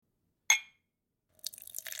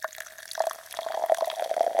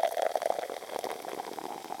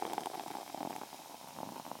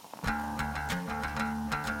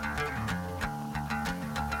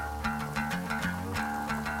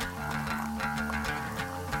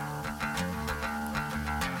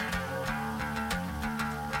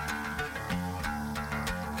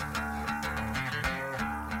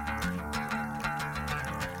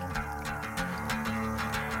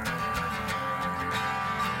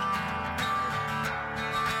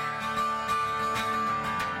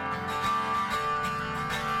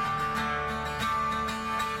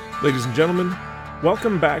Ladies and gentlemen,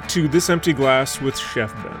 welcome back to This Empty Glass with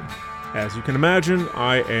Chef Ben. As you can imagine,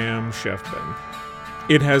 I am Chef Ben.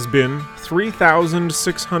 It has been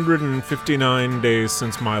 3,659 days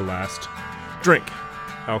since my last drink,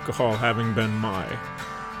 alcohol having been my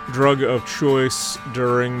drug of choice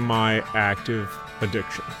during my active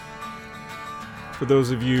addiction. For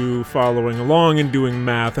those of you following along and doing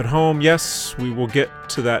math at home, yes, we will get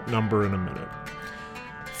to that number in a minute.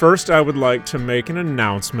 First, I would like to make an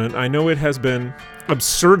announcement. I know it has been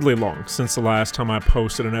absurdly long since the last time I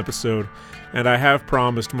posted an episode, and I have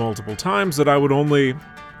promised multiple times that I would only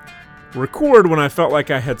record when I felt like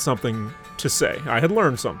I had something to say. I had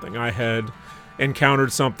learned something. I had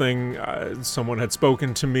encountered something. Someone had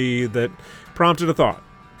spoken to me that prompted a thought.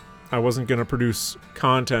 I wasn't going to produce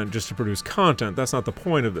content just to produce content. That's not the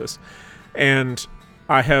point of this. And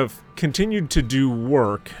I have continued to do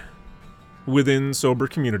work within sober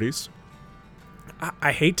communities.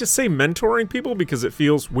 I hate to say mentoring people because it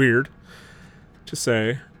feels weird to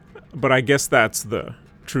say, but I guess that's the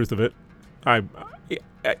truth of it.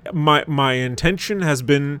 My intention has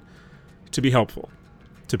been to be helpful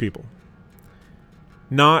to people.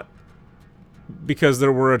 Not because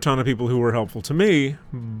there were a ton of people who were helpful to me,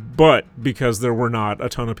 but because there were not a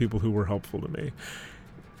ton of people who were helpful to me.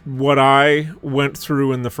 What I went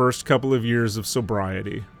through in the first couple of years of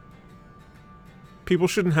sobriety, people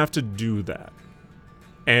shouldn't have to do that.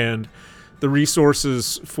 And the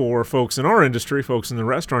resources for folks in our industry, folks in the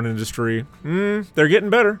restaurant industry, they're getting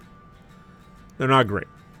better. They're not great.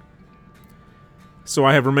 So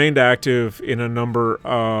I have remained active in a number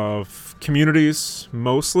of communities,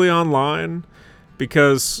 mostly online,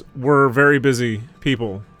 because we're very busy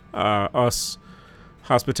people, us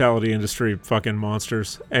hospitality industry fucking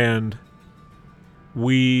monsters, and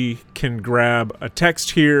we can grab a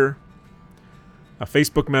text here, a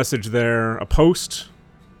Facebook message there, a post,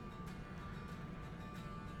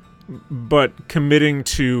 but committing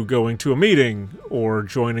to going to a meeting or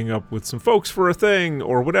joining up with some folks for a thing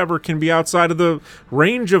or whatever can be outside of the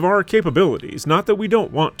range of our capabilities. Not that we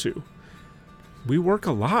don't want to. We work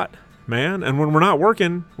a lot, man, and when we're not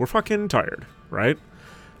working, we're fucking tired, right?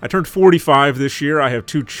 I turned 45 this year. I have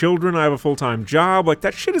 2 children. I have a full-time job. Like,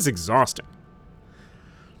 that shit is exhausting.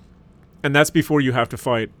 And that's before you have to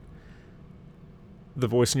fight the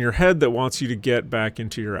voice in your head that wants you to get back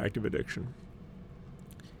into your active addiction.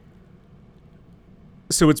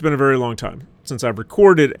 So it's been a very long time since I've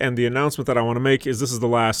recorded, and the announcement that I want to make is this is the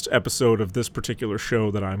last episode of this particular show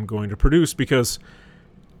that I'm going to produce, because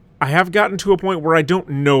I have gotten to a point where I don't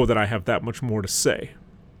know that I have that much more to say.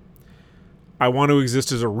 I want to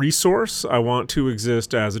exist as a resource. I want to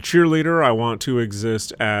exist as a cheerleader. I want to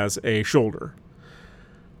exist as a shoulder.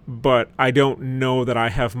 But I don't know that I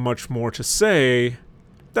have much more to say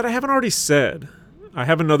that I haven't already said. I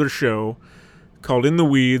have another show called In the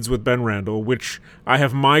Weeds with Ben Randall, which I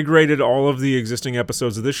have migrated all of the existing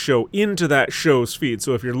episodes of this show into that show's feed.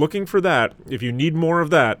 So if you're looking for that, if you need more of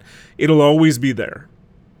that, it'll always be there.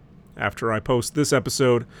 After I post this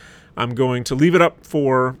episode, I'm going to leave it up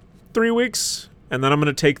for 3 weeks, and then I'm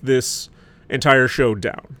going to take this entire show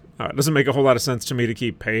down. It doesn't make a whole lot of sense to me to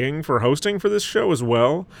keep paying for hosting for this show as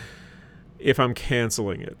well if I'm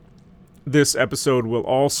canceling it. This episode will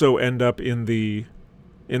also end up in the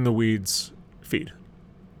Weeds feed.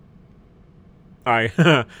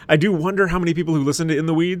 I do wonder how many people who listen to In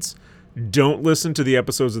the Weeds don't listen to the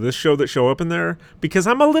episodes of this show that show up in there, because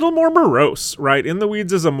I'm a little more morose, right? In the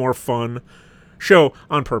Weeds is a more fun show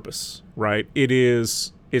on purpose, right?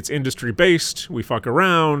 It's industry based. We fuck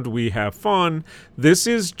around. We have fun. This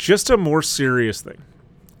is just a more serious thing.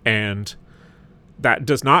 And that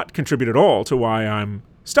does not contribute at all to why I'm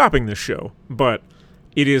stopping this show. But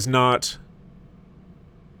it is not...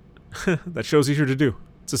 that show's easier to do.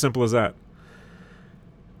 It's as simple as that.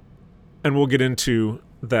 And we'll get into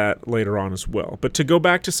that later on as well. But to go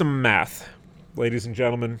back to some math, ladies and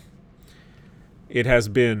gentlemen, it has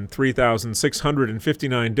been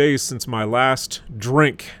 3,659 days since my last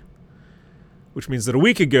drink, which means that a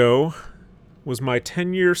week ago was my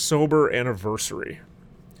 10-year sober anniversary.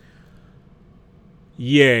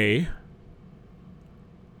 Yay.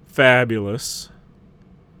 Fabulous.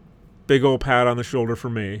 Big old pat on the shoulder for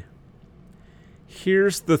me.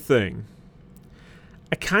 Here's the thing.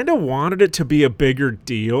 I kind of wanted it to be a bigger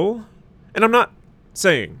deal, and I'm not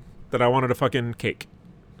saying that I wanted a fucking cake.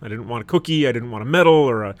 I didn't want a cookie, I didn't want a medal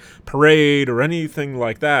or a parade or anything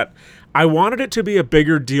like that. I wanted it to be a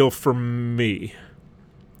bigger deal for me.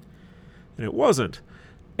 And it wasn't.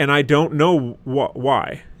 And I don't know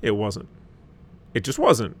why it wasn't. It just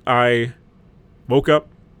wasn't. I woke up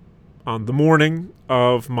on the morning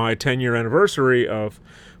of my 10-year anniversary of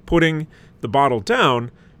putting the bottle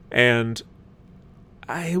down, and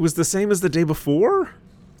it was the same as the day before.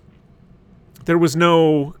 There was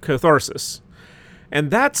no catharsis.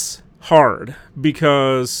 And that's hard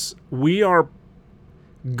because we are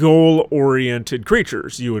goal-oriented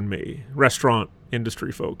creatures, you and me, restaurant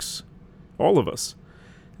industry folks, all of us.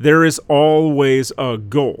 There is always a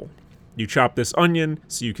goal. You chop this onion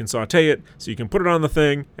so you can saute it, so you can put it on the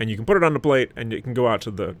thing, and you can put it on the plate, and it can go out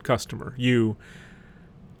to the customer. You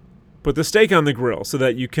put the steak on the grill so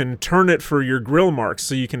that you can turn it for your grill marks,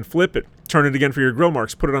 so you can flip it, turn it again for your grill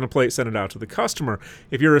marks, put it on a plate, send it out to the customer.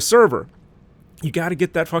 If you're a server, you got to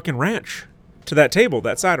get that fucking ranch to that table,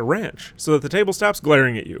 that side of ranch, so that the table stops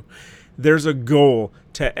glaring at you. There's a goal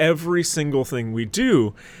to every single thing we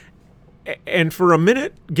do. And for a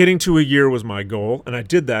minute, getting to a year was my goal, and I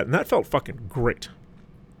did that, and that felt fucking great.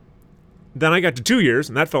 Then I got to 2 years,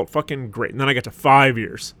 and that felt fucking great. And then I got to 5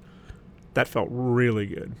 years. That felt really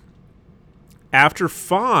good. After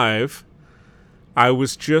 5, I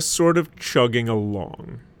was just sort of chugging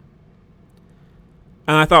along.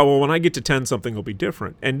 And I thought, well, when I get to 10, something will be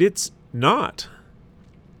different. And it's not.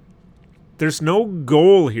 There's no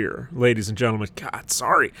goal here, ladies and gentlemen. God,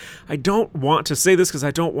 sorry. I don't want to say this because I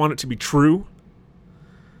don't want it to be true.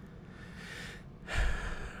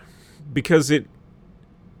 Because it's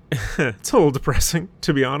a little depressing,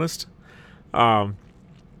 to be honest.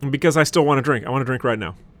 Because I still want to drink. I want to drink right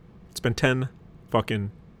now. It's been 10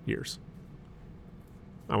 fucking years.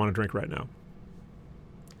 I want to drink right now.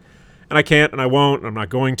 And I can't, and I won't, and I'm not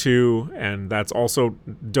going to, and that's also,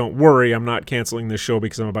 don't worry, I'm not canceling this show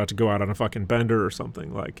because I'm about to go out on a fucking bender or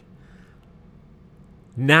something. Like,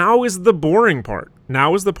 now is the boring part.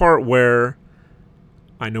 Now is the part where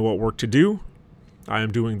I know what work to do, I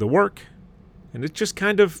am doing the work, and it just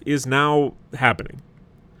kind of is now happening.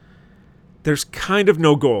 There's kind of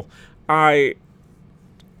no goal. God,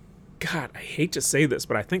 I hate to say this,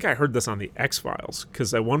 but I think I heard this on the X-Files,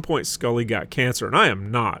 because at one point Scully got cancer, and I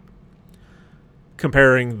am not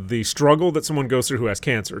comparing the struggle that someone goes through who has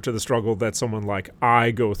cancer to the struggle that someone like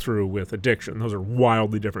I go through with addiction. Those are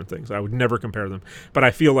wildly different things. I would never compare them. But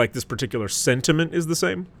I feel like this particular sentiment is the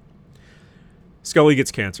same. Scully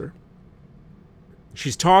gets cancer.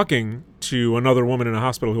 She's talking to another woman in a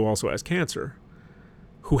hospital who also has cancer,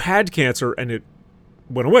 who had cancer and it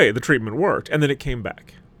went away. The treatment worked, and then it came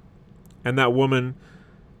back. And that woman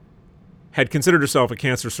had considered herself a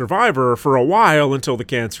cancer survivor for a while until the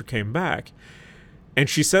cancer came back. And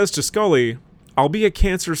she says to Scully, I'll be a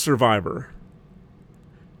cancer survivor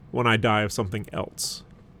when I die of something else.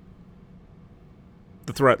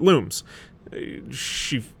 The threat looms.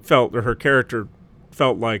 She felt, or her character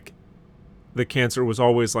felt like the cancer was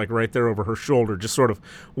always like right there over her shoulder, just sort of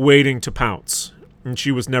waiting to pounce. And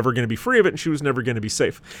she was never going to be free of it, and she was never going to be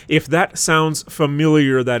safe. If that sounds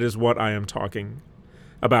familiar, that is what I am talking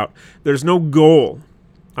about. There's no goal.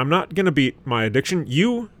 I'm not going to beat my addiction.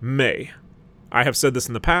 You may. I have said this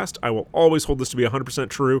in the past. I will always hold this to be 100%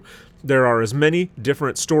 true. There are as many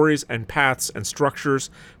different stories and paths and structures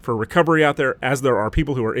for recovery out there as there are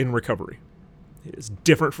people who are in recovery. It is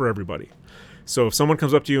different for everybody. So if someone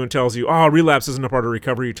comes up to you and tells you, relapse isn't a part of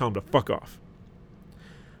recovery, you tell them to fuck off.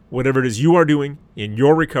 Whatever it is you are doing in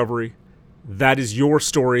your recovery, that is your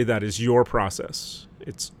story, that is your process.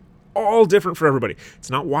 It's all different for everybody. It's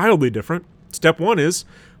not wildly different. Step 1 is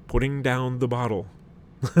putting down the bottle.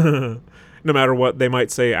 No matter what they might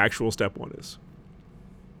say actual step 1 is.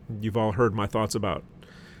 You've all heard my thoughts about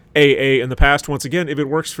AA in the past. Once again, if it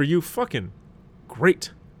works for you, fucking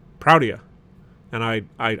great. Proud of you. And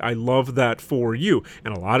I love that for you.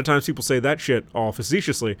 And a lot of times people say that shit all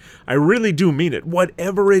facetiously. I really do mean it.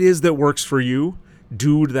 Whatever it is that works for you,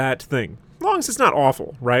 do that thing. As long as it's not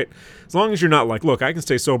awful, right? As long as you're not like, look, I can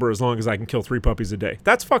stay sober as long as I can kill 3 puppies a day.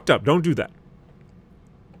 That's fucked up. Don't do that.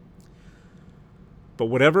 But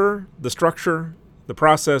whatever the structure, the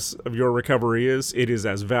process of your recovery is, it is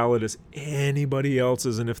as valid as anybody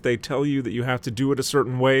else's. And if they tell you that you have to do it a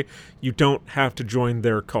certain way, you don't have to join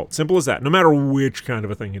their cult. Simple as that, no matter which kind of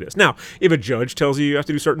a thing it is. Now, if a judge tells you you have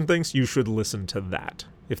to do certain things, you should listen to that.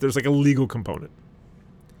 If there's like a legal component.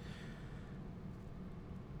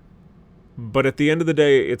 But at the end of the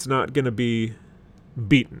day, it's not going to be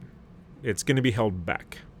beaten. It's going to be held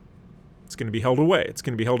back. It's going to be held away. It's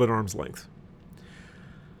going to be held at arm's length.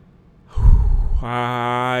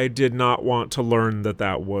 I did not want to learn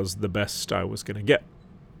that was the best I was going to get.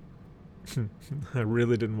 I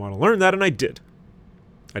really didn't want to learn that, and I did.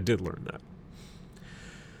 I did learn that.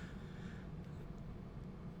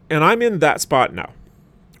 And I'm in that spot now,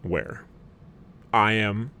 where I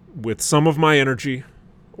am, with some of my energy,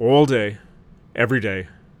 all day, every day,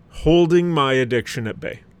 holding my addiction at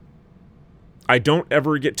bay. I don't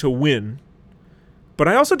ever get to win, but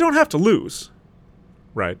I also don't have to lose,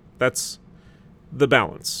 right? That's the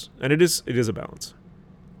balance, and it is a balance.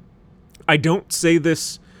 I don't say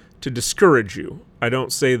this to discourage you. I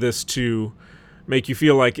don't say this to make you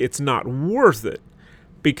feel like it's not worth it,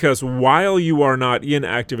 because while you are not in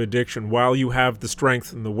active addiction, while you have the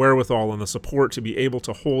strength and the wherewithal and the support to be able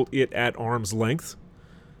to hold it at arm's length,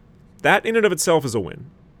 that in and of itself is a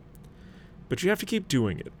win. But you have to keep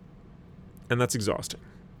doing it, and that's exhausting.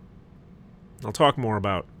 I'll talk more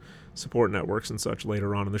about support networks and such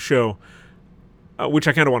later on in the show, which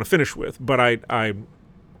I kind of want to finish with, but I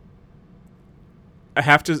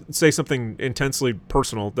have to say something intensely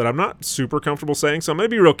personal that I'm not super comfortable saying, so I'm going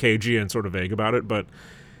to be real cagey and sort of vague about it, but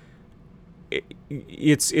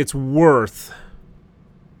it's worth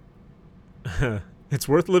it's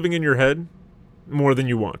worth living in your head more than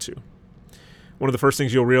you want to. One of the first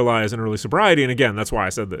things you'll realize in early sobriety, and again, that's why I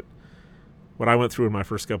said that what I went through in my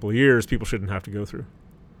first couple of years, people shouldn't have to go through.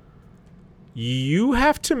 You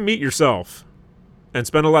have to meet yourself and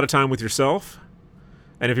spend a lot of time with yourself.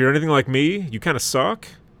 And if you're anything like me, you kind of suck,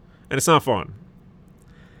 and it's not fun.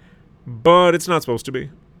 But it's not supposed to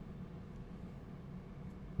be.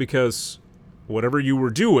 Because whatever you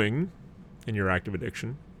were doing in your active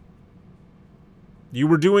addiction, you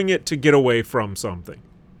were doing it to get away from something.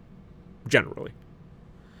 Generally.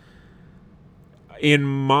 In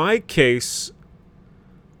my case,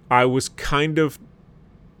 I was kind of...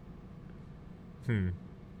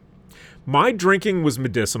 My drinking was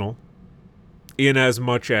medicinal, in as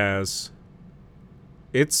much as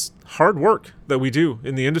it's hard work that we do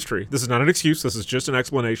in the industry. This is not an excuse. This is just an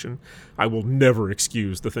explanation. I will never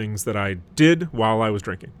excuse the things that I did while I was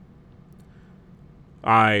drinking.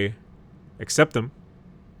 I accept them.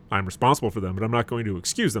 I'm responsible for them, but I'm not going to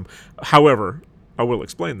excuse them. However, I will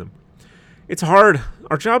explain them. It's hard.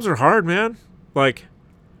 Our jobs are hard, man. Like,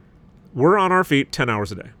 we're on our feet 10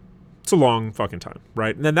 hours a day. It's a long fucking time,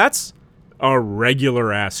 right? And then that's a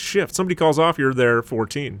regular ass shift. Somebody calls off, you're there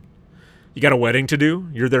 14. You got a wedding to do,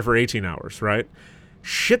 you're there for 18 hours, right?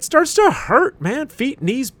 Shit starts to hurt, man. Feet,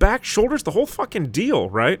 knees, back, shoulders, the whole fucking deal,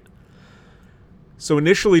 right? So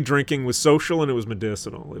initially drinking was social and it was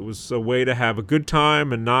medicinal. It was a way to have a good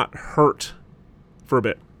time and not hurt for a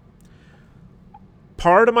bit.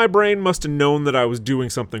 Part of my brain must have known that I was doing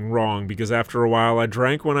something wrong, because after a while I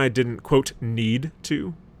drank when I didn't, quote, need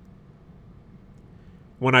to.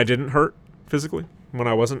 When I didn't hurt physically, when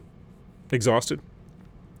I wasn't exhausted.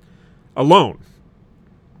 Alone,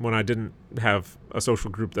 when I didn't have a social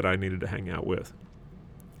group that I needed to hang out with.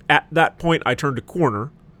 At that point, I turned a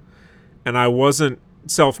corner, and I wasn't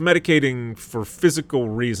self-medicating for physical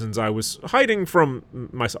reasons. I was hiding from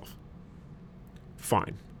myself.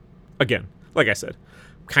 Fine. Again, like I said,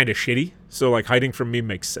 kind of shitty, so like hiding from me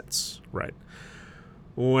makes sense, right?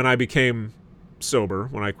 When I became sober,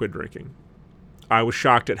 when I quit drinking, I was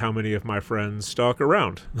shocked at how many of my friends stuck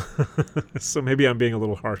around. So maybe I'm being a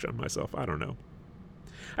little harsh on myself. I don't know.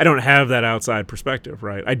 I don't have that outside perspective,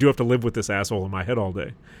 right? I do have to live with this asshole in my head all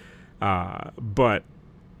day. But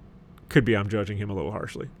could be I'm judging him a little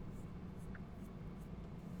harshly.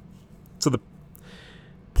 So the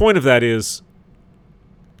point of that is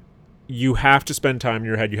you have to spend time in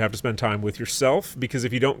your head. You have to spend time with yourself, because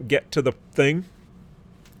if you don't get to the thing,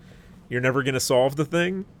 you're never going to solve the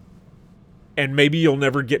thing. And maybe you'll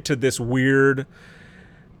never get to this weird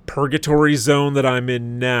purgatory zone that I'm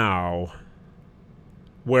in now,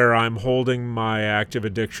 where I'm holding my active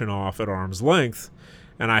addiction off at arm's length.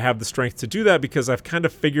 And I have the strength to do that because I've kind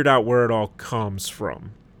of figured out where it all comes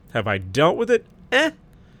from. Have I dealt with it?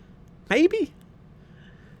 Maybe.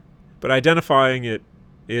 But identifying it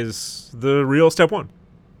is the real step one.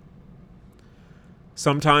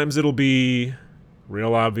 Sometimes it'll be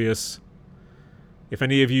real obvious. If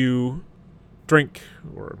any of you drink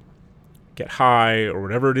or get high or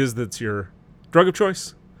whatever it is that's your drug of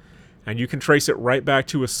choice, and you can trace it right back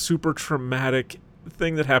to a super traumatic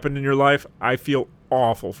thing that happened in your life, I feel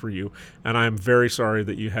awful for you, and I'm very sorry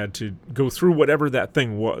that you had to go through whatever that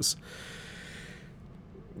thing was.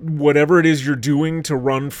 Whatever it is you're doing to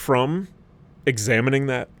run from examining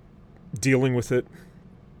that, dealing with it,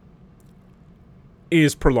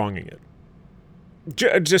 is prolonging it.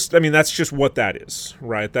 That's just what that is,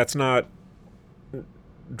 right? That's not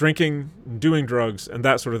drinking, doing drugs, and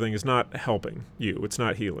that sort of thing is not helping you. It's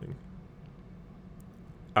not healing.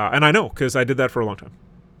 And I know, because I did that for a long time.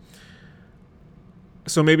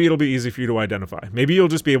 So maybe it'll be easy for you to identify. Maybe you'll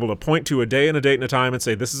just be able to point to a day and a date and a time and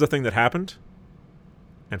say, this is a thing that happened.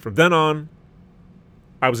 And from then on,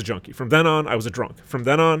 I was a junkie. From then on, I was a drunk. From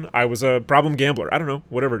then on, I was a problem gambler. I don't know,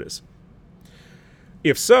 whatever it is.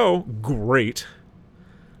 If so, great.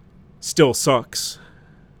 Still sucks.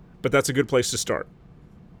 But that's a good place to start.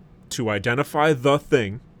 To identify the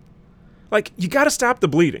thing. Like, you gotta stop the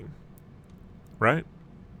bleeding. Right?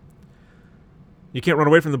 You can't run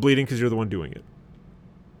away from the bleeding because you're the one doing it.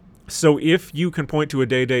 So if you can point to a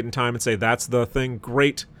day, date, and time and say, that's the thing,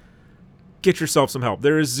 great. Get yourself some help.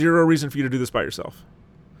 There is zero reason for you to do this by yourself.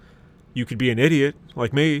 You could be an idiot,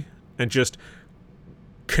 like me, and just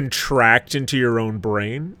contract into your own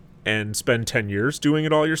brain and spend 10 years doing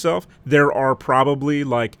it all yourself. There are probably,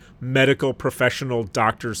 like, medical professional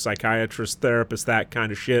doctors, psychiatrists, therapists, that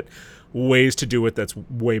kind of shit, ways to do it that's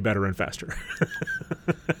way better and faster.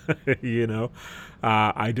 You know?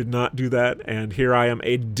 I did not do that, and here I am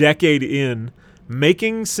a decade in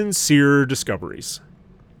making sincere discoveries.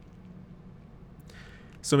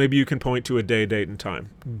 So maybe you can point to a day, date, and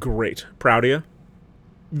time. Great. Proud of you.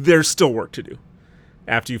 There's still work to do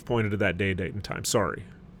after you've pointed to that day, date, and time. Sorry.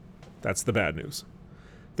 That's the bad news.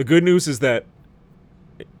 The good news is that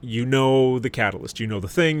you know the catalyst. You know the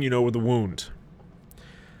thing. You know the wound.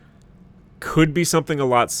 Could be something a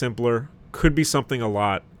lot simpler. Could be something a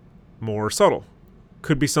lot more subtle.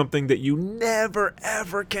 Could be something that you never,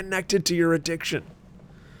 ever connected to your addiction.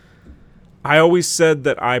 I always said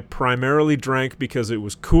that I primarily drank because it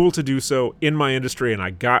was cool to do so in my industry, and I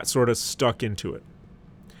got sort of stuck into it.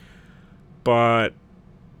 But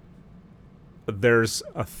there's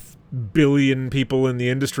a billion people in the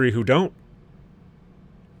industry who don't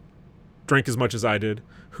drink as much as I did,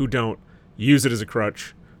 who don't use it as a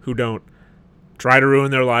crutch, who don't try to ruin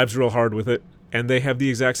their lives real hard with it, and they have the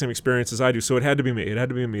exact same experience as I do. So it had to be me. It had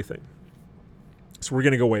to be a me thing. So we're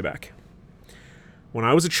going to go way back. When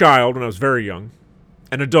I was a child, when I was very young,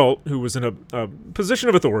 an adult who was in a position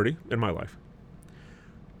of authority in my life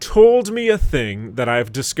told me a thing that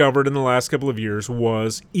I've discovered in the last couple of years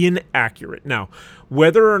was inaccurate. Now,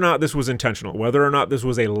 whether or not this was intentional, whether or not this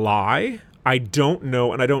was a lie, I don't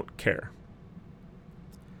know, and I don't care.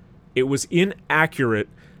 It was inaccurate.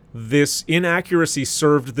 This inaccuracy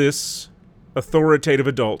served this authoritative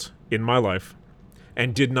adult in my life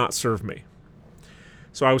and did not serve me.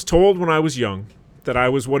 So I was told when I was young that I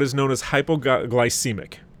was what is known as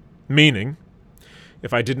hypoglycemic, meaning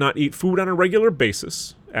if I did not eat food on a regular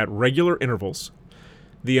basis at regular intervals,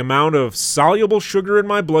 the amount of soluble sugar in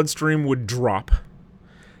my bloodstream would drop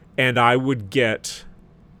and I would get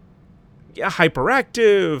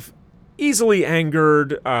hyperactive, easily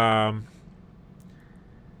angered,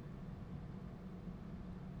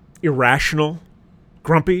 irrational,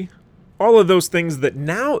 grumpy, all of those things that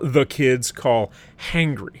now the kids call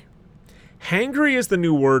hangry. Hangry is the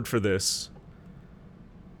new word for this.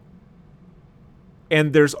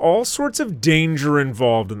 And there's all sorts of danger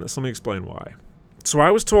involved in this. Let me explain why. So I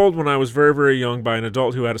was told when I was very, very young by an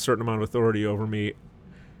adult who had a certain amount of authority over me,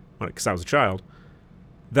 because I was a child,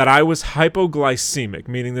 that I was hypoglycemic,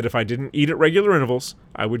 meaning that if I didn't eat at regular intervals,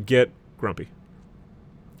 I would get grumpy.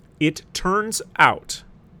 It turns out,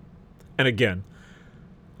 and again,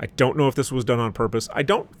 I don't know if this was done on purpose. I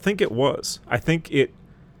don't think it was. I think it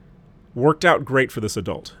worked out great for this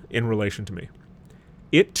adult in relation to me.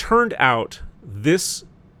 It turned out this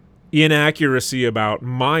inaccuracy about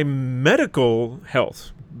my medical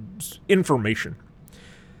health information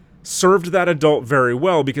served that adult very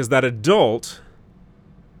well, because that adult,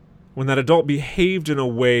 when that adult behaved in a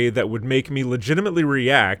way that would make me legitimately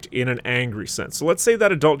react in an angry sense. So let's say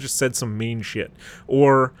that adult just said some mean shit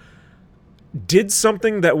or did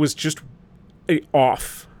something that was just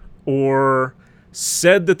off, or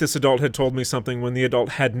said that this adult had told me something when the adult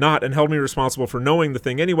had not, and held me responsible for knowing the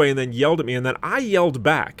thing anyway, and then yelled at me, and then I yelled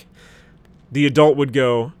back. The adult would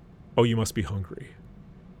go, "Oh, you must be hungry.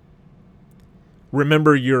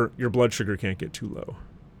 Remember, your blood sugar can't get too low.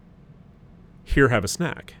 Here, have a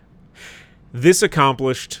snack." This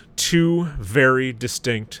accomplished two very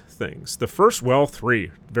distinct things.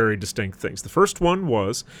 Three very distinct things. The first one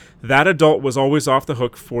was that adult was always off the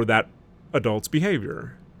hook for that adult's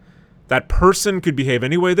behavior. That person could behave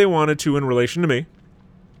any way they wanted to in relation to me.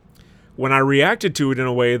 When I reacted to it in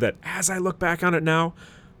a way that, as I look back on it now,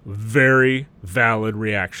 very valid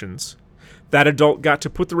reactions. That adult got to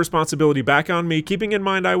put the responsibility back on me, keeping in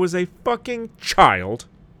mind I was a fucking child,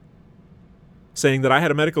 saying that I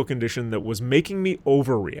had a medical condition that was making me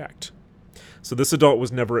overreact. So this adult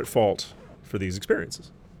was never at fault for these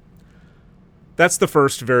experiences. That's the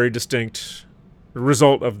first very distinct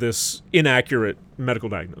result of this inaccurate medical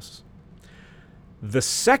diagnosis. The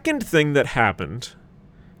second thing that happened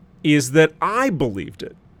is that I believed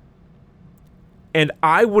it. And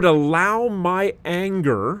I would allow my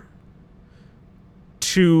anger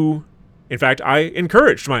to, in fact, I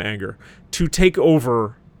encouraged my anger to take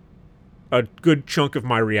over a good chunk of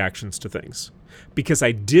my reactions to things, because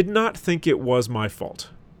I did not think it was my fault.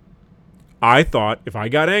 I thought if I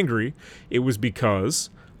got angry, it was because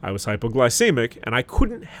I was hypoglycemic and I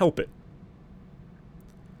couldn't help it.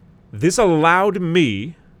 This allowed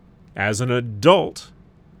me, as an adult,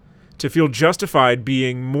 to feel justified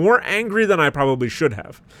being more angry than I probably should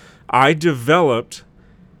have. I developed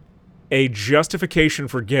a justification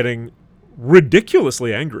for getting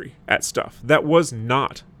ridiculously angry at stuff that was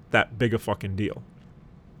not that big a fucking deal.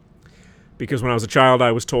 Because when I was a child,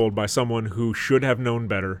 I was told by someone who should have known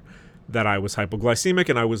better that I was hypoglycemic,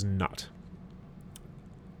 and I was not.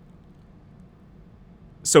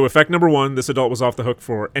 So effect number 1, this adult was off the hook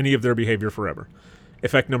for any of their behavior forever.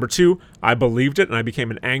 Effect number 2, I believed it and I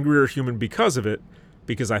became an angrier human because of it,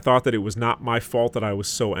 because I thought that it was not my fault that I was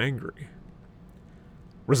so angry.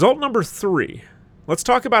 Result number 3, let's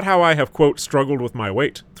talk about how I have, quote, struggled with my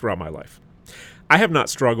weight throughout my life. I have not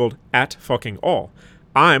struggled at fucking all.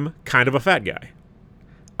 I'm kind of a fat guy.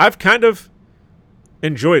 I've kind of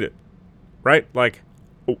enjoyed it, right? Like,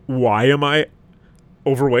 why am I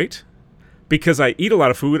overweight? Because I eat a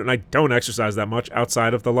lot of food and I don't exercise that much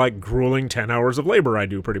outside of the, like, grueling 10 hours of labor I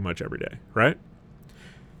do pretty much every day, right?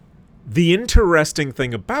 The interesting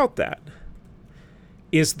thing about that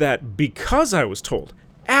is that because I was told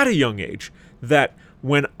at a young age that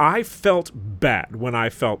when I felt bad, when I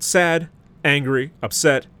felt sad, angry,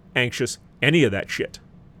 upset, anxious, any of that shit,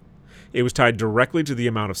 it was tied directly to the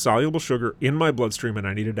amount of soluble sugar in my bloodstream and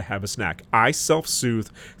I needed to have a snack. I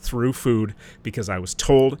self-soothed through food because I was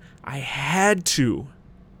told I had to.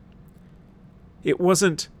 It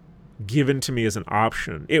wasn't given to me as an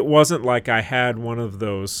option. It wasn't like I had one of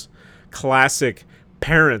those classic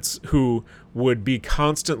parents who would be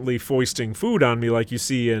constantly foisting food on me like you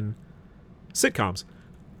see in sitcoms.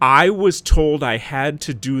 I was told I had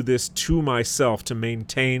to do this to myself to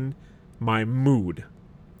maintain my mood.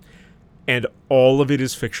 And all of it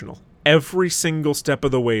is fictional. Every single step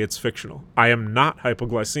of the way, it's fictional. I am not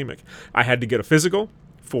hypoglycemic. I had to get a physical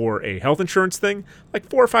for a health insurance thing like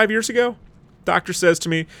 4 or 5 years ago. Doctor says to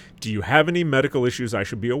me, do you have any medical issues I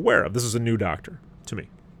should be aware of? This is a new doctor to me.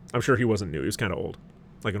 I'm sure he wasn't new. He was kind of old,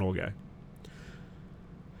 like an old guy.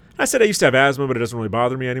 I said I used to have asthma, but it doesn't really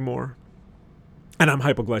bother me anymore. And I'm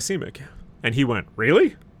hypoglycemic. And he went,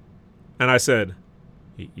 really? And I said,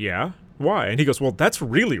 yeah. Why? And he goes, well, that's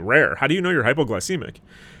really rare. How do you know you're hypoglycemic?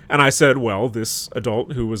 And I said, well, this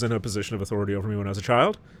adult who was in a position of authority over me when I was a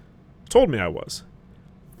child told me I was.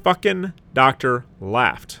 Fucking doctor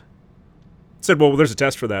laughed. Said, well, there's a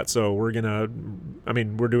test for that, so we're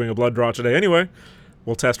doing a blood draw today anyway.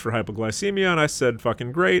 We'll test for hypoglycemia. And I said,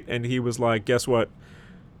 fucking great. And he was like, guess what?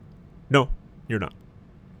 No, you're not.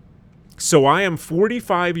 So I am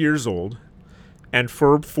 45 years old, and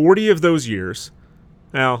for 40 of those years,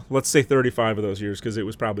 well, let's say 35 of those years, because it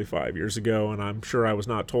was probably 5 years ago, and I'm sure I was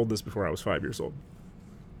not told this before I was 5 years old.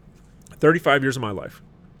 35 years of my life,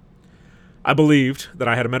 I believed that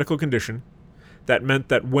I had a medical condition that meant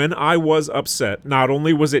that when I was upset, not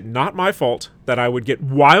only was it not my fault that I would get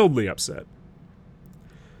wildly upset,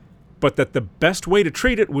 but that the best way to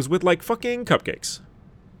treat it was with, like, fucking cupcakes,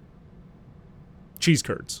 cheese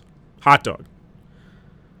curds, hot dog.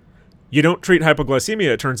 You don't treat hypoglycemia,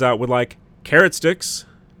 it turns out, with, like, carrot sticks.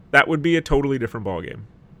 That would be a totally different ballgame.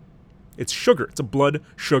 It's sugar. It's a blood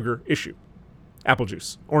sugar issue. Apple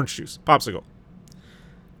juice, orange juice, popsicle.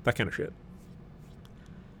 That kind of shit.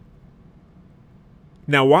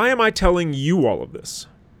 Now, why am I telling you all of this?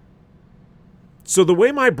 So the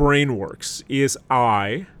way my brain works is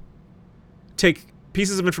I take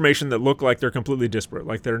pieces of information that look like they're completely disparate,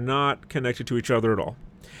 like they're not connected to each other at all.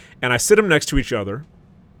 And I sit them next to each other,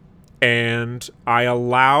 and I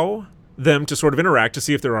allow them to sort of interact to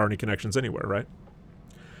see if there are any connections anywhere, right?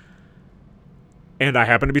 And I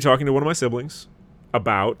happen to be talking to one of my siblings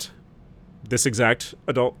about this exact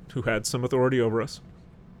adult who had some authority over us.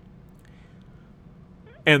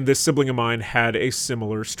 And this sibling of mine had a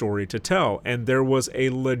similar story to tell. And there was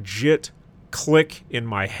a legit click in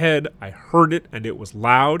my head. I heard it, and it was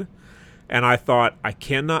loud. And I thought, I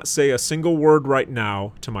cannot say a single word right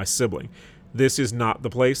now to my sibling. This is not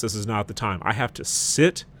the place. This is not the time. I have to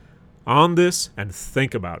sit on this and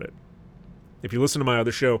think about it. If you listen to my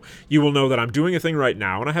other show, you will know that I'm doing a thing right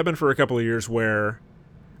now, and I have been for a couple of years, where,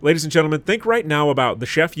 ladies and gentlemen, think right now about the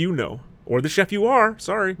chef you know, or the chef you are,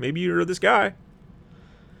 sorry, maybe you're this guy,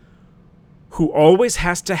 who always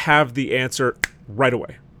has to have the answer right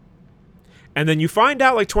away. And then you find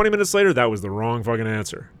out like 20 minutes later that was the wrong fucking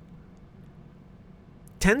answer.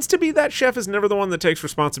 Tends to be that chef is never the one that takes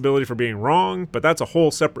responsibility for being wrong, but that's a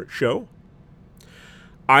whole separate show.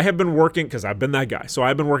 I have been working, because I've been that guy, so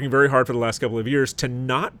I've been working very hard for the last couple of years to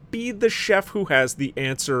not be the chef who has the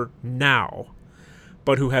answer now,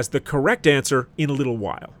 but who has the correct answer in a little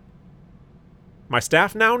while. My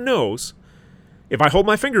staff now knows if I hold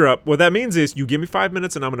my finger up, what that means is you give me 5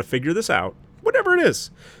 minutes and I'm going to figure this out, whatever it is.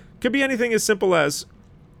 Could be anything as simple as,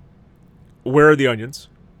 where are the onions?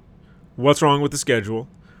 What's wrong with the schedule?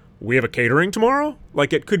 We have a catering tomorrow?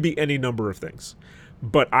 Like, it could be any number of things.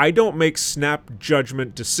 But I don't make snap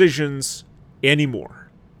judgment decisions anymore.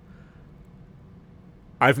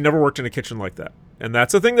 I've never worked in a kitchen like that. And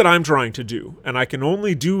that's a thing that I'm trying to do. And I can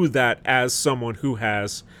only do that as someone who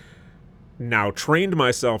has now trained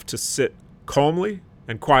myself to sit calmly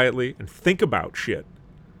and quietly and think about shit.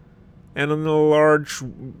 And a large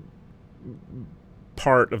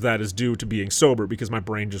part of that is due to being sober, because my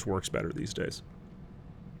brain just works better these days.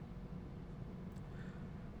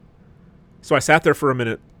 So I sat there for a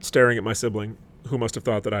minute staring at my sibling, who must have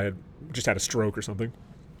thought that I had just had a stroke or something.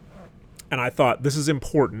 And I thought, this is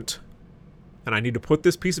important, and I need to put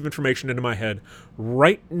this piece of information into my head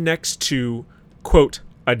right next to, quote,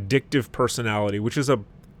 addictive personality, which is a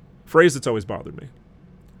phrase that's always bothered me.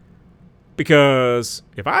 Because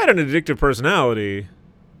if I had an addictive personality,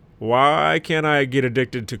 why can't I get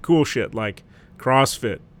addicted to cool shit like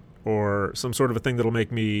CrossFit or some sort of a thing that'll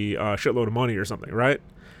make me a shitload of money or something, right?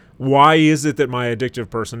 Why is it that my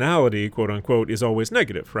addictive personality, quote unquote, is always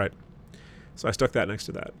negative, right? So I stuck that next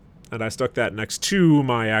to that. And I stuck that next to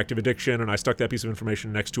my active addiction, and I stuck that piece of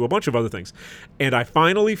information next to a bunch of other things. And I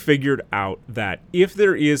finally figured out that if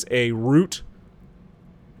there is a root...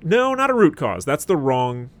 No, not a root cause. That's the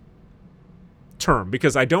wrong term,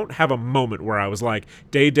 because I don't have a moment where I was like,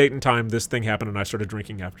 day, date, and time, this thing happened, and I started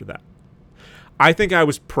drinking after that. I think I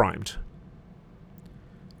was primed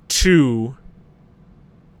to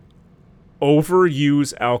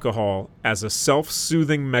overuse alcohol as a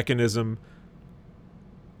self-soothing mechanism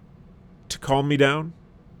to calm me down,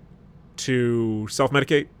 to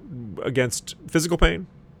self-medicate against physical pain.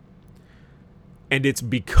 And it's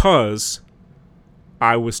because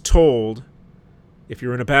I was told, if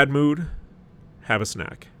you're in a bad mood, have a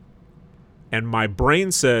snack. And my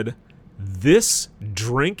brain said, this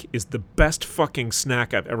drink is the best fucking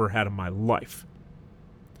snack I've ever had in my life.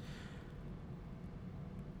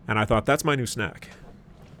 And I thought, that's my new snack.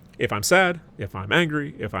 If I'm sad, if I'm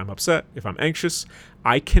angry, if I'm upset, if I'm anxious,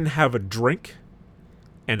 I can have a drink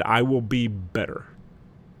and I will be better.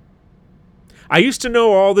 I used to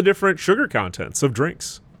know all the different sugar contents of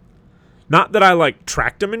drinks. Not that I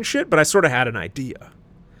tracked them and shit, but I sort of had an idea.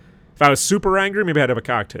 If I was super angry, maybe I'd have a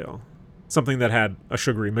cocktail. Something that had a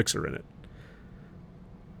sugary mixer in it.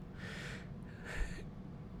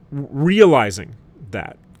 Realizing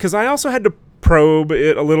that. Because I also had to probe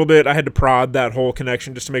it a little bit. I had to prod that whole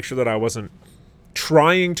connection just to make sure that I wasn't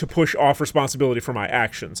trying to push off responsibility for my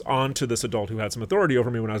actions onto this adult who had some authority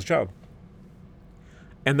over me when I was a child.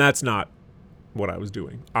 And that's not what I was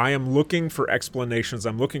doing. I am looking for explanations.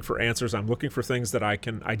 I'm looking for answers. I'm looking for things that I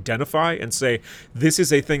can identify and say, this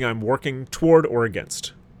is a thing I'm working toward or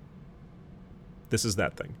against. This is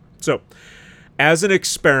that thing. So, as an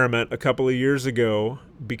experiment a couple of years ago,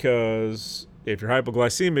 because if you're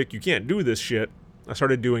hypoglycemic, you can't do this shit, I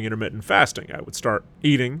started doing intermittent fasting. I would start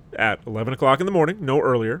eating at 11 o'clock in the morning, no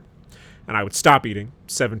earlier, and I would stop eating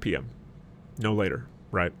 7 p.m., no later,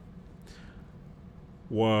 right?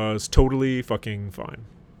 Was totally fucking fine.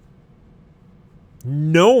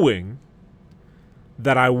 Knowing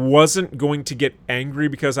that I wasn't going to get angry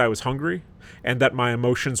because I was hungry, and that my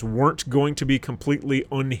emotions weren't going to be completely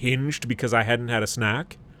unhinged because I hadn't had a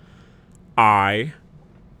snack, I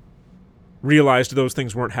realized those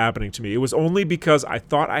things weren't happening to me. It was only because I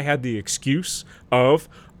thought I had the excuse of,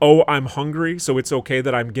 oh, I'm hungry, so it's okay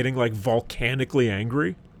that I'm getting volcanically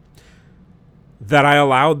angry, that I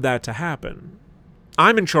allowed that to happen.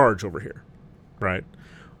 I'm in charge over here, right?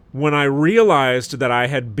 When I realized that I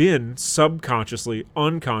had been subconsciously,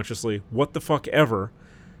 unconsciously, what the fuck ever,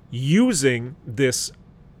 using this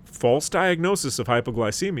false diagnosis of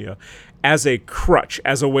hypoglycemia as a crutch,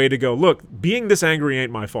 as a way to go, look, being this angry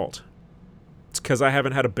ain't my fault. It's because I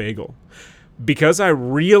haven't had a bagel. Because I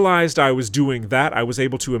realized I was doing that, I was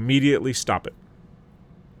able to immediately stop it.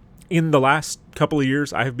 In the last couple of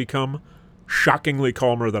years, I have become shockingly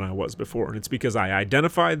calmer than I was before. And it's because I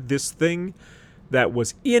identified this thing that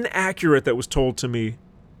was inaccurate that was told to me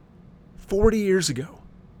 40 years ago.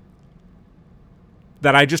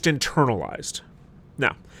 That I just internalized.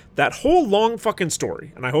 Now, that whole long fucking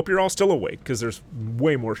story, and I hope you're all still awake because there's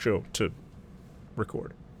way more show to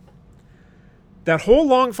record. That whole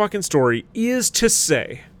long fucking story is to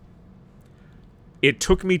say, it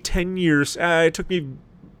took me 10 years, it took me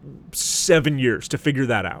 7 years to figure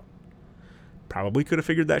that out. Probably could have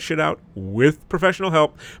figured that shit out with professional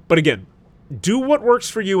help. But again, do what works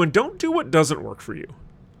for you and don't do what doesn't work for you.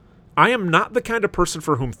 I am not the kind of person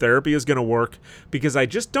for whom therapy is going to work because I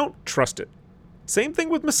just don't trust it. Same thing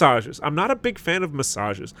with massages. I'm not a big fan of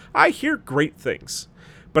massages. I hear great things,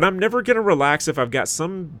 but I'm never going to relax if I've got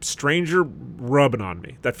some stranger rubbing on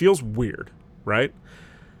me. That feels weird, right?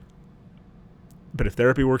 But if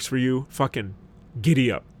therapy works for you, fucking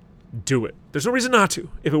giddy up. Do it. There's no reason not to.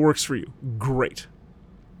 If it works for you, great.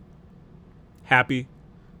 Happy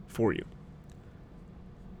for you.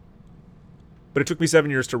 But it took me 7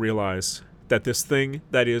 years to realize that this thing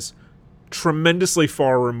that is tremendously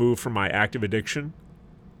far removed from my active addiction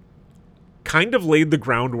kind of laid the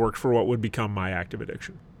groundwork for what would become my active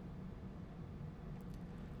addiction.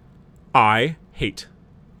 I hate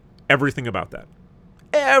everything about that.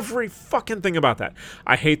 Every fucking thing about that.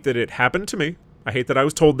 I hate that it happened to me. I hate that I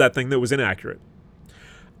was told that thing that was inaccurate.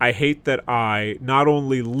 I hate that I not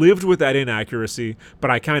only lived with that inaccuracy, but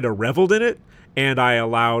I kind of reveled in it, and I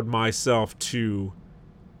allowed myself to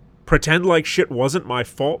pretend like shit wasn't my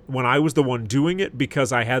fault when I was the one doing it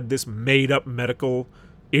because I had this made-up medical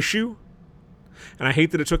issue. And I hate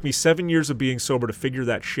that it took me 7 years of being sober to figure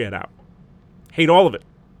that shit out. Hate all of it.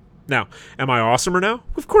 Now, am I awesomer now?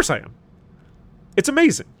 Of course I am. It's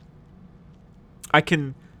amazing.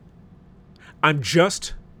 I'm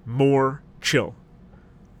just more chill.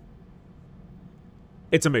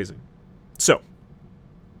 It's amazing. So,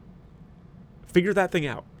 figure that thing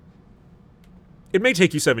out. It may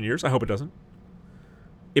take you 7 years. I hope it doesn't.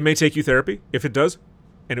 It may take you therapy. If it does,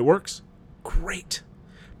 and it works, great.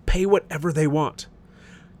 Pay whatever they want.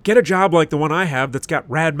 Get a job like the one I have that's got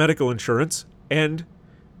rad medical insurance and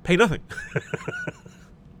pay nothing.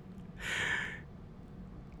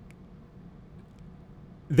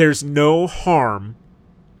 There's no harm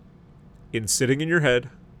in sitting in your head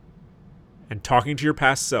and talking to your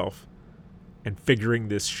past self and figuring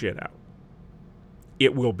this shit out.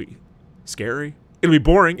 It will be scary. It'll be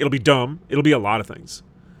boring. It'll be dumb. It'll be a lot of things.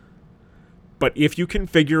 But if you can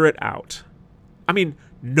figure it out, I mean,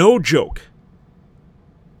 no joke.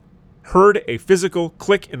 Heard a physical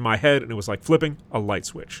click in my head and it was like flipping a light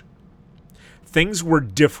switch. Things were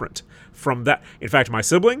different from that. In fact, my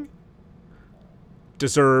sibling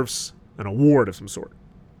deserves an award of some sort.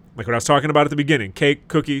 Like what I was talking about at the beginning. Cake,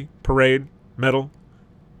 cookie, parade, medal.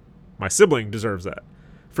 My sibling deserves that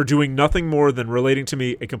for doing nothing more than relating to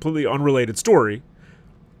me a completely unrelated story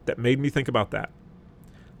that made me think about that.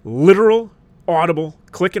 Literal, audible,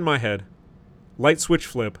 click in my head, light switch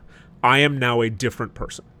flip. I am now a different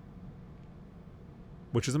person.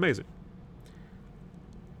 Which is amazing.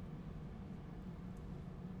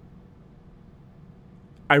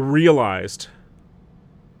 I realized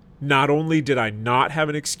not only did I not have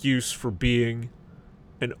an excuse for being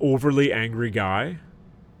an overly angry guy,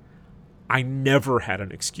 I never had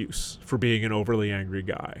an excuse for being an overly angry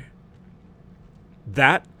guy.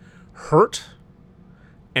 That hurt,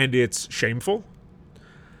 and it's shameful,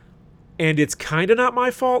 and it's kind of not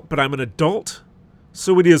my fault, but I'm an adult,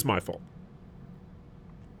 so it is my fault.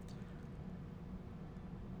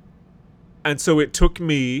 And so it took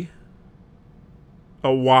me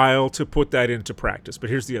a while to put that into practice. But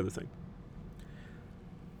here's the other thing.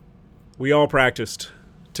 We all practiced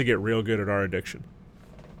to get real good at our addiction.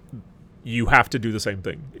 You have to do the same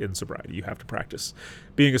thing in sobriety. You have to practice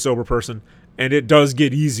being a sober person, and it does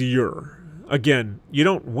get easier. Again, you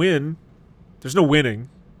don't win. There's no winning.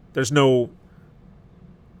 There's no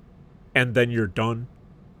and then you're done.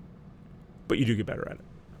 But you do get better at it.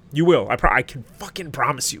 You will. I can fucking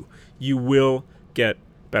promise you. You will get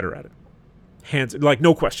better at it.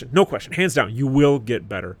 No question, hands down, you will get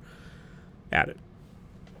better at it.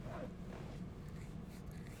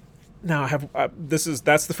 Now,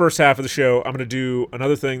 that's the first half of the show. I'm going to do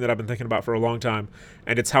another thing that I've been thinking about for a long time,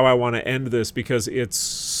 and it's how I want to end this because it's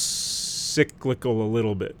cyclical a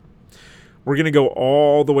little bit. We're going to go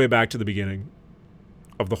all the way back to the beginning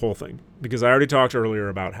of the whole thing because I already talked earlier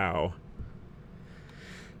about how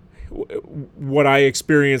what I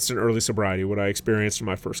experienced in early sobriety, what I experienced in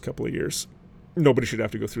my first couple of years. Nobody should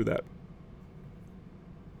have to go through that.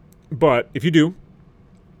 But if you do,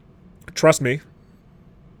 trust me,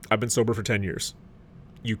 I've been sober for 10 years.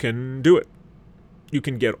 You can do it. You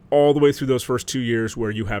can get all the way through those first 2 years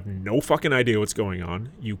where you have no fucking idea what's going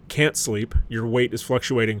on. You can't sleep. Your weight is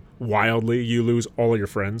fluctuating wildly. You lose all of your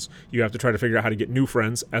friends. You have to try to figure out how to get new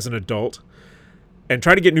friends as an adult. And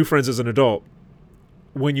try to get new friends as an adult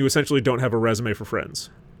when you essentially don't have a resume for friends,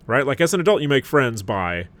 right? Like as an adult, you make friends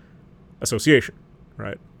by association,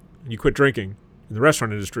 right? You quit drinking in the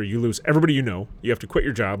restaurant industry, you lose everybody you know. You have to quit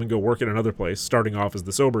your job and go work in another place, starting off as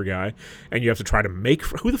the sober guy, and you have to try to make...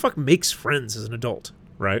 Who the fuck makes friends as an adult,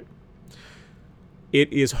 right?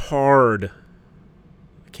 It is hard.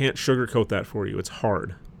 I can't sugarcoat that for you. It's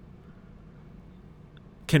hard.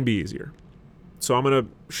 Can be easier. So I'm going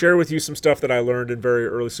to share with you some stuff that I learned in very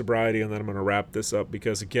early sobriety, and then I'm going to wrap this up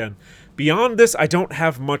because, again, beyond this, I don't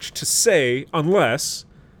have much to say unless,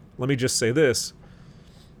 let me just say this,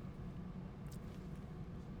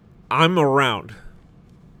 I'm around.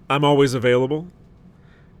 I'm always available,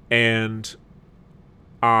 and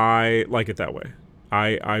I like it that way.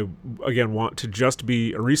 I again, want to just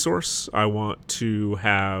be a resource. I want to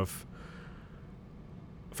have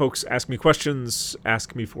folks ask me questions,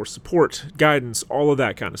 ask me for support, guidance, all of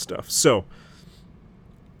that kind of stuff. So,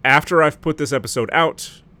 after I've put this episode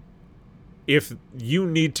out, if you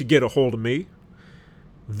need to get a hold of me,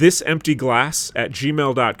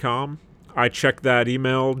 thisemptyglass@gmail.com. I check that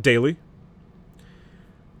email daily.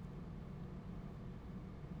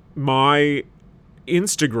 My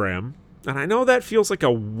Instagram, and I know that feels like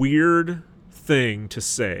a weird thing to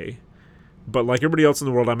say, but like everybody else in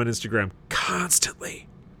the world, I'm on Instagram constantly,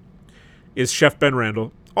 is Chef Ben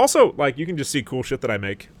Randall. Also, like, you can just see cool shit that I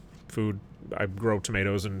make. Food. I grow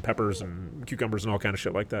tomatoes and peppers and cucumbers and all kind of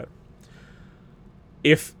shit like that.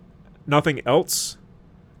 If nothing else,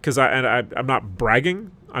 because I'm not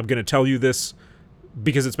bragging, I'm going to tell you this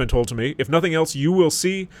because it's been told to me. If nothing else, you will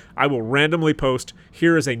see, I will randomly post,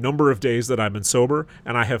 here is a number of days that I've been sober,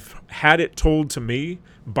 and I have had it told to me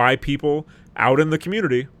by people out in the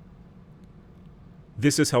community,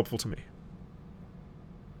 this is helpful to me.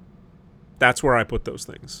 That's where I put those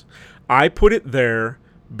things. I put it there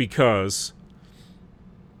because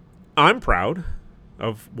I'm proud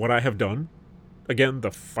of what I have done. Again,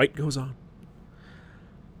 the fight goes on.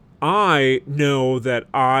 I know that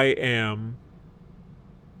I am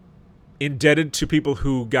indebted to people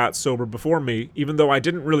who got sober before me, even though I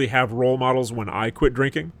didn't really have role models when I quit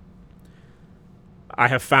drinking. I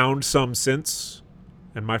have found some since,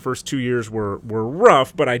 and my first 2 years were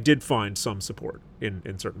rough, but I did find some support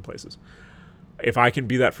in certain places. If I can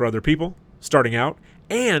be that for other people, starting out,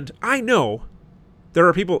 and I know there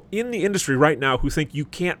are people in the industry right now who think you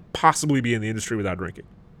can't possibly be in the industry without drinking.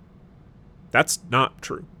 That's not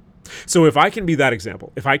true. So if I can be that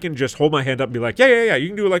example, if I can just hold my hand up and be like, yeah, you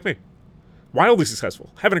can do it like me. Wildly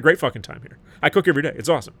successful. Having a great fucking time here. I cook every day. It's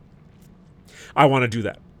awesome. I want to do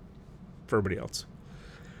that for everybody else.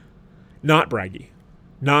 Not braggy.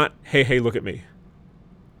 Not, hey, look at me.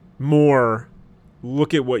 More,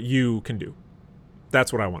 look at what you can do.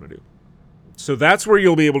 That's what I want to do. So that's where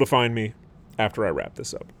you'll be able to find me after I wrap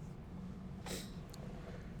this up.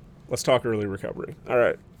 Let's talk early recovery. All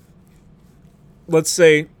right. Let's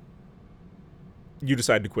say you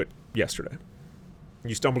decide to quit yesterday.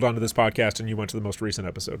 You stumbled onto this podcast and you went to the most recent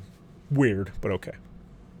episode. Weird, but okay.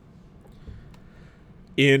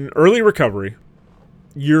 In early recovery,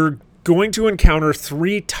 you're going to encounter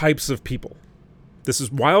 3 types of people. This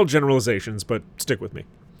is wild generalizations, but stick with me.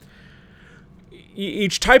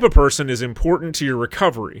 Each type of person is important to your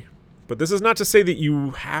recovery, but this is not to say that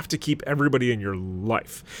you have to keep everybody in your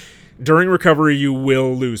life. During recovery, you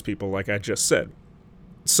will lose people, like I just said.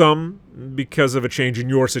 Some because of a change in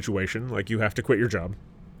your situation, like you have to quit your job.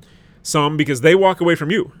 Some because they walk away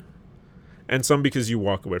from you. And some because you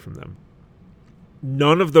walk away from them.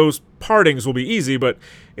 None of those partings will be easy, but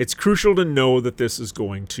it's crucial to know that this is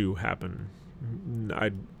going to happen.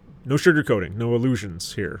 No sugarcoating, no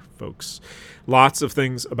illusions here, folks. Lots of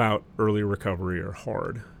things about early recovery are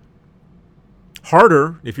hard.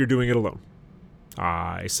 Harder if you're doing it alone.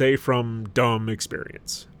 I say from dumb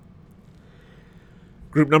experience.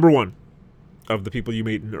 Group number 1 of the people you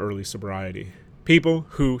meet in early sobriety. People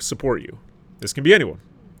who support you. This can be anyone.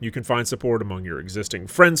 You can find support among your existing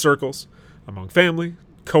friend circles, among family,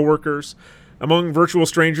 coworkers, among virtual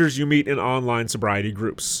strangers you meet in online sobriety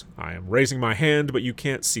groups. I am raising my hand, but you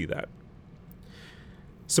can't see that.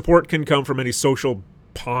 Support can come from any social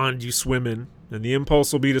pond you swim in, and the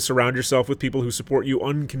impulse will be to surround yourself with people who support you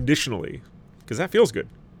unconditionally, because that feels good.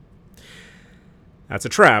 That's a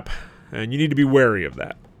trap, and you need to be wary of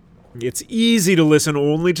that. It's easy to listen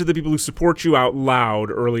only to the people who support you out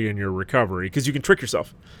loud early in your recovery, because you can trick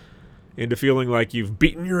yourself into feeling like you've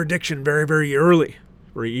beaten your addiction very, very early,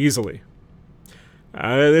 very easily.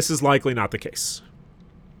 This is likely not the case.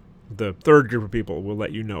 The third group of people will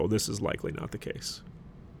let you know this is likely not the case.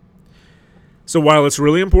 So while it's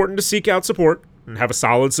really important to seek out support and have a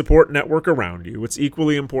solid support network around you, it's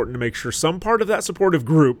equally important to make sure some part of that supportive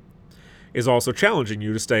group is also challenging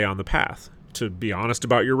you to stay on the path, to be honest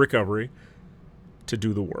about your recovery, to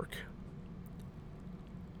do the work.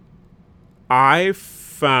 I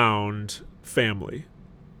found family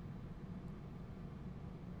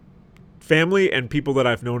and people that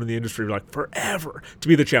I've known in the industry like forever to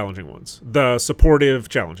be the challenging ones, the supportive,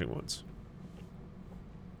 challenging ones.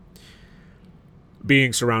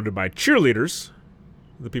 Being surrounded by cheerleaders,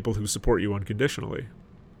 the people who support you unconditionally,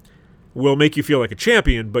 will make you feel like a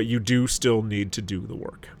champion, but you do still need to do the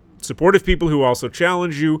work. Supportive people who also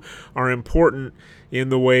challenge you are important in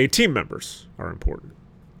the way team members are important.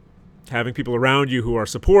 Having people around you who are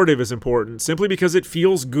supportive is important simply because it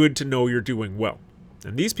feels good to know you're doing well.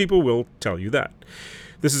 And these people will tell you that.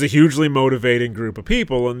 This is a hugely motivating group of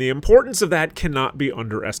people, and the importance of that cannot be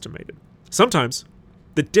underestimated. Sometimes,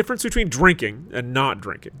 the difference between drinking and not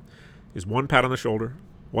drinking is one pat on the shoulder,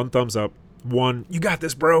 one thumbs up, one, "You got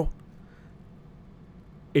this, bro."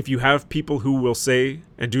 If you have people who will say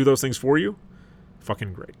and do those things for you,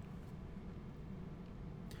 fucking great.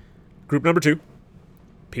 Group number 2,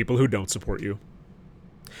 people who don't support you.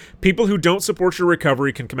 People who don't support your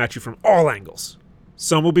recovery can come at you from all angles.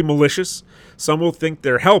 Some will be malicious, some will think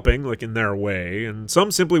they're helping, like in their way, and some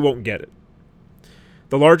simply won't get it.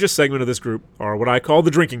 The largest segment of this group are what I call the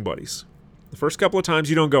drinking buddies. The first couple of times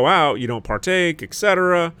you don't go out, you don't partake,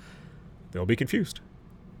 etc., they'll be confused.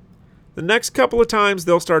 The next couple of times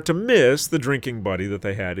they'll start to miss the drinking buddy that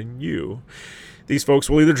they had in you. These folks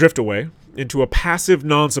will either drift away into a passive,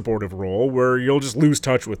 non-supportive role where you'll just lose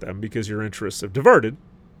touch with them because your interests have diverted,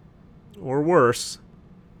 or worse,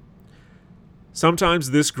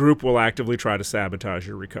 sometimes this group will actively try to sabotage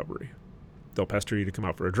your recovery. They'll pester you to come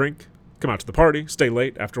out for a drink, come out to the party, stay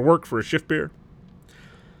late after work for a shift beer.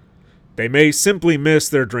 They may simply miss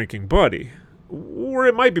their drinking buddy, or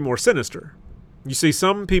it might be more sinister. You see,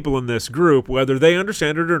 some people in this group, whether they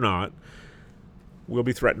understand it or not, will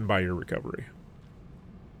be threatened by your recovery.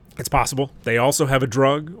 It's possible they also have a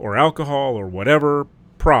drug or alcohol or whatever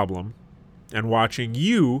problem, and watching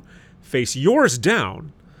you face yours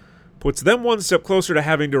down puts them one step closer to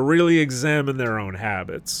having to really examine their own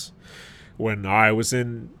habits. When I was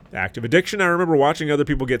in active addiction, I remember watching other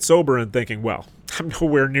people get sober and thinking, well, I'm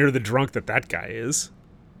nowhere near the drunk that guy is.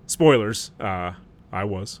 Spoilers, I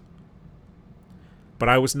was. But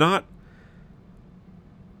I was not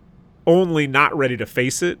only not ready to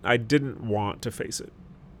face it, I didn't want to face it.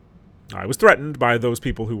 I was threatened by those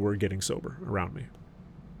people who were getting sober around me.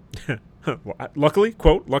 Luckily,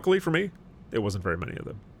 quote, luckily for me, it wasn't very many of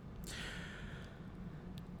them.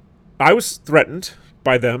 I was threatened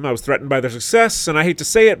by them. I was threatened by their success, and I hate to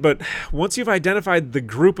say it, but once you've identified the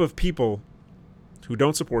group of people who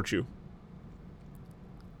don't support you,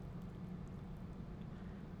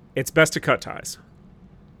 it's best to cut ties.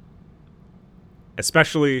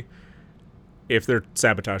 Especially if they're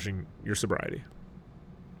sabotaging your sobriety.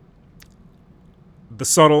 The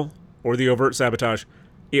subtle or the overt sabotage,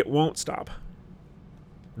 it won't stop.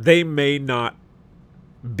 They may not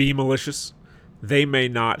be malicious. They may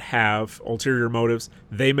not have ulterior motives.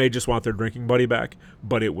 They may just want their drinking buddy back,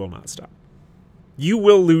 but it will not stop. You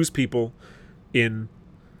will lose people in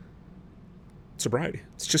sobriety.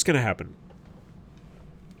 It's just going to happen.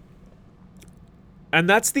 And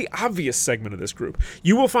that's the obvious segment of this group.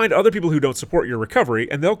 You will find other people who don't support your recovery,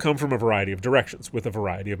 and they'll come from a variety of directions with a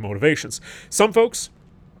variety of motivations. Some folks,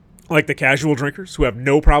 like the casual drinkers who have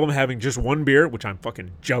no problem having just one beer, which I'm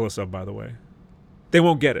fucking jealous of, by the way, they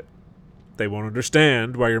won't get it. They won't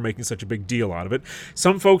understand why you're making such a big deal out of it.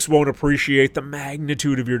 Some folks won't appreciate the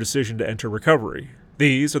magnitude of your decision to enter recovery.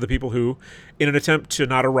 These are the people who, in an attempt to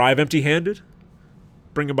not arrive empty-handed,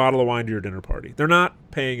 bring a bottle of wine to your dinner party. They're not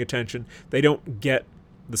paying attention. They don't get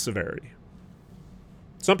the severity.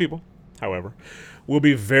 Some people, however, will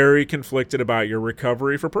be very conflicted about your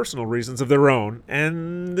recovery for personal reasons of their own,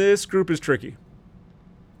 and this group is tricky.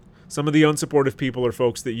 Some of the unsupportive people are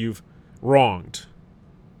folks that you've wronged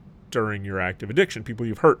during your active addiction, people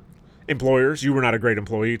you've hurt, employers you were not a great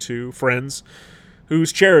employee to, friends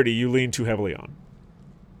whose charity you lean too heavily on.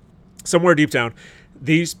 Somewhere deep down,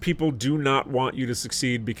 these people do not want you to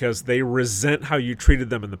succeed because they resent how you treated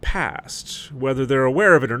them in the past, whether they're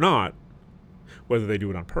aware of it or not, whether they do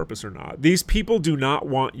it on purpose or not. These people do not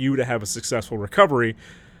want you to have a successful recovery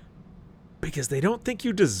because they don't think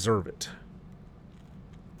you deserve it.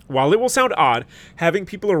 While it will sound odd, having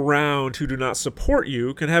people around who do not support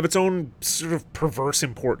you can have its own sort of perverse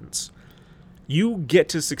importance. You get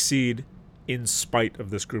to succeed in spite of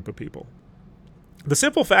this group of people. The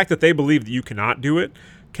simple fact that they believe that you cannot do it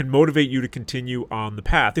can motivate you to continue on the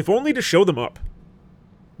path, if only to show them up.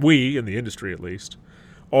 We, in the industry at least,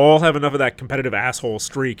 all have enough of that competitive asshole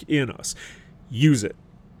streak in us. Use it.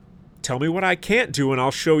 Tell me what I can't do and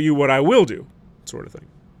I'll show you what I will do, sort of thing.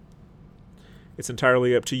 It's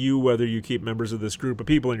entirely up to you whether you keep members of this group of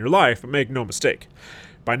people in your life, but make no mistake.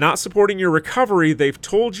 By not supporting your recovery, they've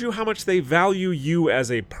told you how much they value you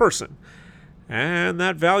as a person. And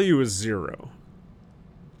that value is 0.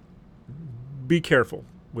 Be careful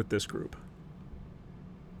with this group.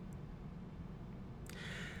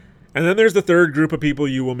 And then there's the third group of people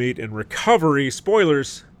you will meet in recovery.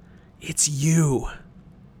 Spoilers, it's you.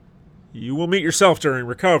 You will meet yourself during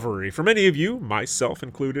recovery. For many of you, myself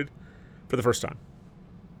included, for the first time.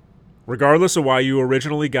 Regardless of why you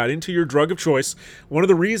originally got into your drug of choice, one of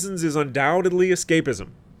the reasons is undoubtedly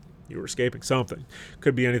escapism. You were escaping something.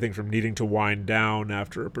 Could be anything from needing to wind down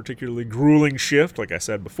after a particularly grueling shift, like I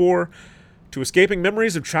said before, to escaping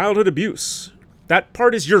memories of childhood abuse. That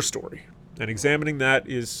part is your story, and examining that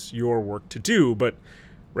is your work to do, but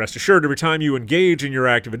rest assured, every time you engage in your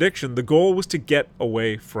active addiction, the goal was to get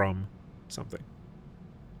away from something.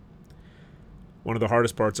 One of the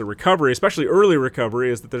hardest parts of recovery, especially early recovery,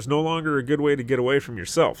 is that there's no longer a good way to get away from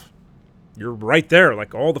yourself. You're right there,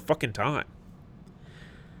 like all the fucking time.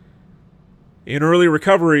 In early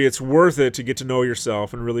recovery, it's worth it to get to know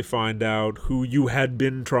yourself and really find out who you had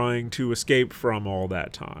been trying to escape from all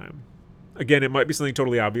that time. Again, it might be something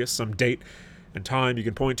totally obvious, some date and time you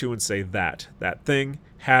can point to and say that thing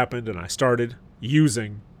happened and I started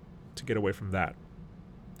using to get away from that.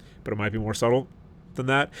 But it might be more subtle than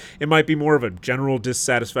that. It might be more of a general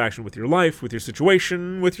dissatisfaction with your life, with your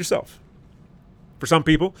situation, with yourself. For some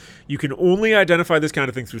people, you can only identify this kind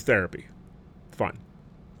of thing through therapy. Fine.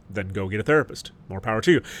 Then go get a therapist. More power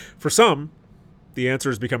to you. For some, the answer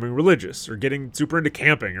is becoming religious, or getting super into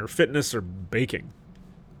camping, or fitness, or baking.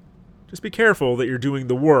 Just be careful that you're doing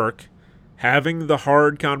the work, having the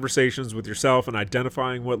hard conversations with yourself, and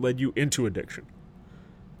identifying what led you into addiction.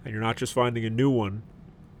 And you're not just finding a new one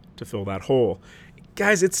to fill that hole.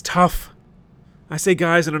 Guys, it's tough. I say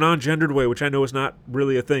guys in a non-gendered way, which I know is not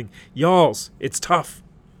really a thing. Y'alls, it's tough.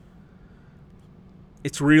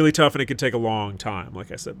 It's really tough, and it can take a long time,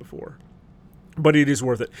 like I said before. But it is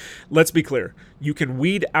worth it. Let's be clear. You can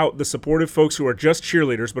weed out the supportive folks who are just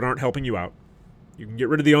cheerleaders but aren't helping you out. You can get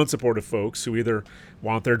rid of the unsupportive folks who either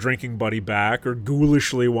want their drinking buddy back or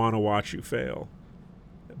ghoulishly want to watch you fail.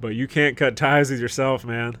 But you can't cut ties with yourself,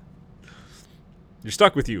 man. You're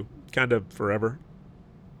stuck with you, kind of forever.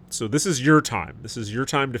 So this is your time. This is your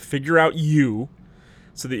time to figure out you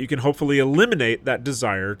so that you can hopefully eliminate that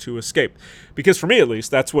desire to escape. Because for me, at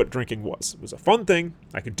least, that's what drinking was. It was a fun thing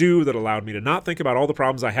I could do that allowed me to not think about all the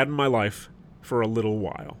problems I had in my life for a little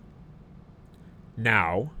while.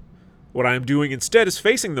 Now, what I am doing instead is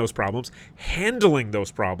facing those problems, handling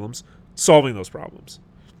those problems, solving those problems.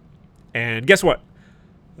 And guess what?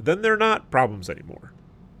 Then they're not problems anymore.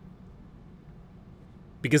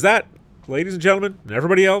 Because that, ladies and gentlemen, and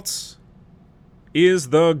everybody else, is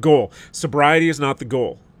the goal. Sobriety is not the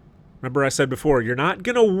goal. Remember I said before, you're not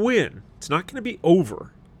going to win. It's not going to be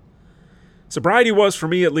over. Sobriety was, for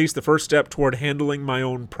me at least, the first step toward handling my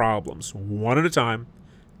own problems, one at a time,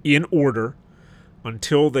 in order,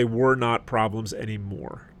 until they were not problems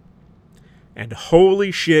anymore. And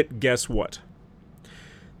holy shit, guess what?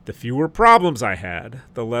 The fewer problems I had,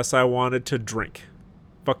 the less I wanted to drink.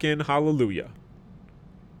 Fucking hallelujah.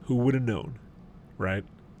 Who would have known, right?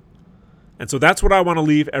 And so that's what I want to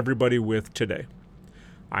leave everybody with today.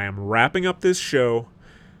 I am wrapping up this show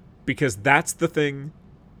because that's the thing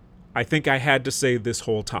I think I had to say this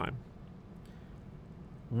whole time.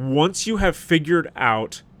 Once you have figured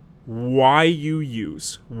out why you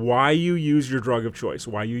use your drug of choice,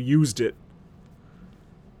 why you used it,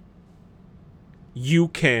 you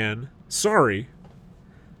can,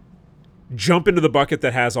 jump into the bucket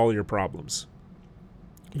that has all your problems.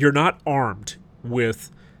 You're not armed with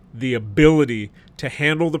the ability to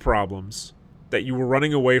handle the problems that you were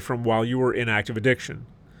running away from while you were in active addiction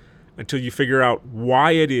until you figure out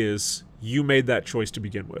why it is you made that choice to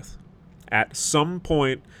begin with. At some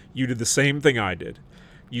point, you did the same thing I did.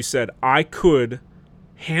 You said, I could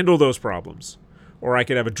handle those problems, or I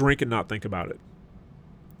could have a drink and not think about it.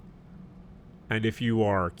 And if you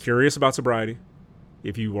are curious about sobriety,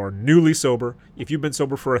 if you are newly sober, if you've been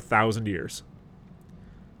sober for 1,000 years,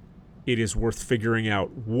 it is worth figuring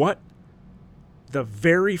out what the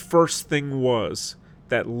very first thing was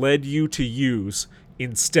that led you to use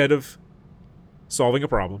instead of solving a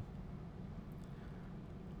problem.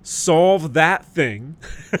 Solve that thing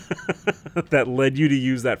that led you to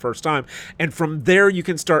use that first time. And from there, you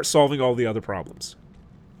can start solving all the other problems.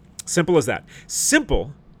 Simple as that.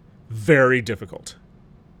 Simple, very difficult.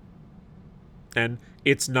 And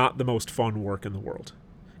it's not the most fun work in the world.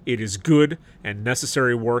 It is good and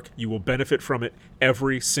necessary work. You will benefit from it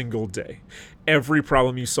every single day. Every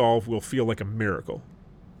problem you solve will feel like a miracle.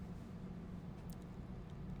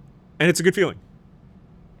 And it's a good feeling.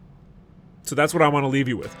 So that's what I want to leave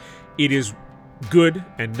you with. It is good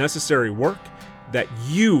and necessary work that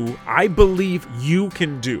I believe you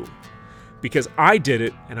can do. Because I did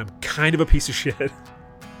it, and I'm kind of a piece of shit.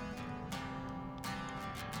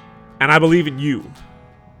 And I believe in you.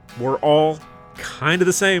 We're all kind of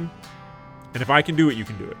the same. And if I can do it, you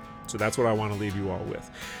can do it. So that's what I want to leave you all with.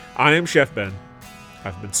 I am Chef Ben.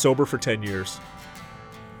 I've been sober for 10 years.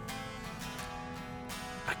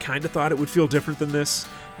 I kind of thought it would feel different than this.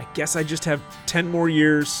 I guess I just have 10 more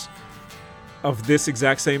years of this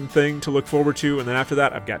exact same thing to look forward to. And then after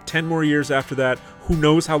that, I've got 10 more years after that. Who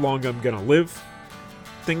knows how long I'm going to live?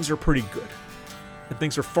 Things are pretty good. And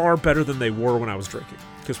things are far better than they were when I was drinking.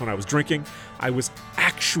 Because when I was drinking, I was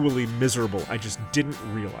actually miserable. I just didn't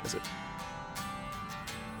realize it.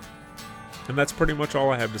 And that's pretty much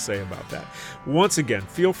all I have to say about that. Once again,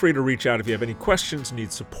 feel free to reach out if you have any questions,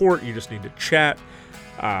 need support, you just need to chat.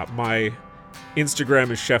 My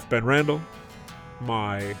Instagram is Chef Ben Randall.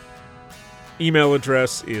 My email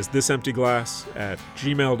address is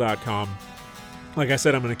thisemptyglass@gmail.com. Like I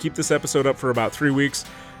said, I'm going to keep this episode up for about 3 weeks.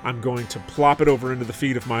 I'm going to plop it over into the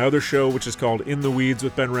feed of my other show, which is called In the Weeds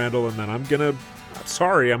with Ben Randall, and then I'm going to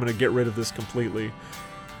get rid of this completely.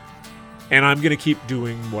 And I'm going to keep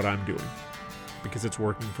doing what I'm doing because it's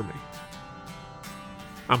working for me.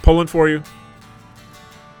 I'm pulling for you.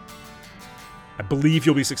 I believe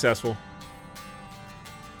you'll be successful.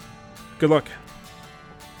 Good luck.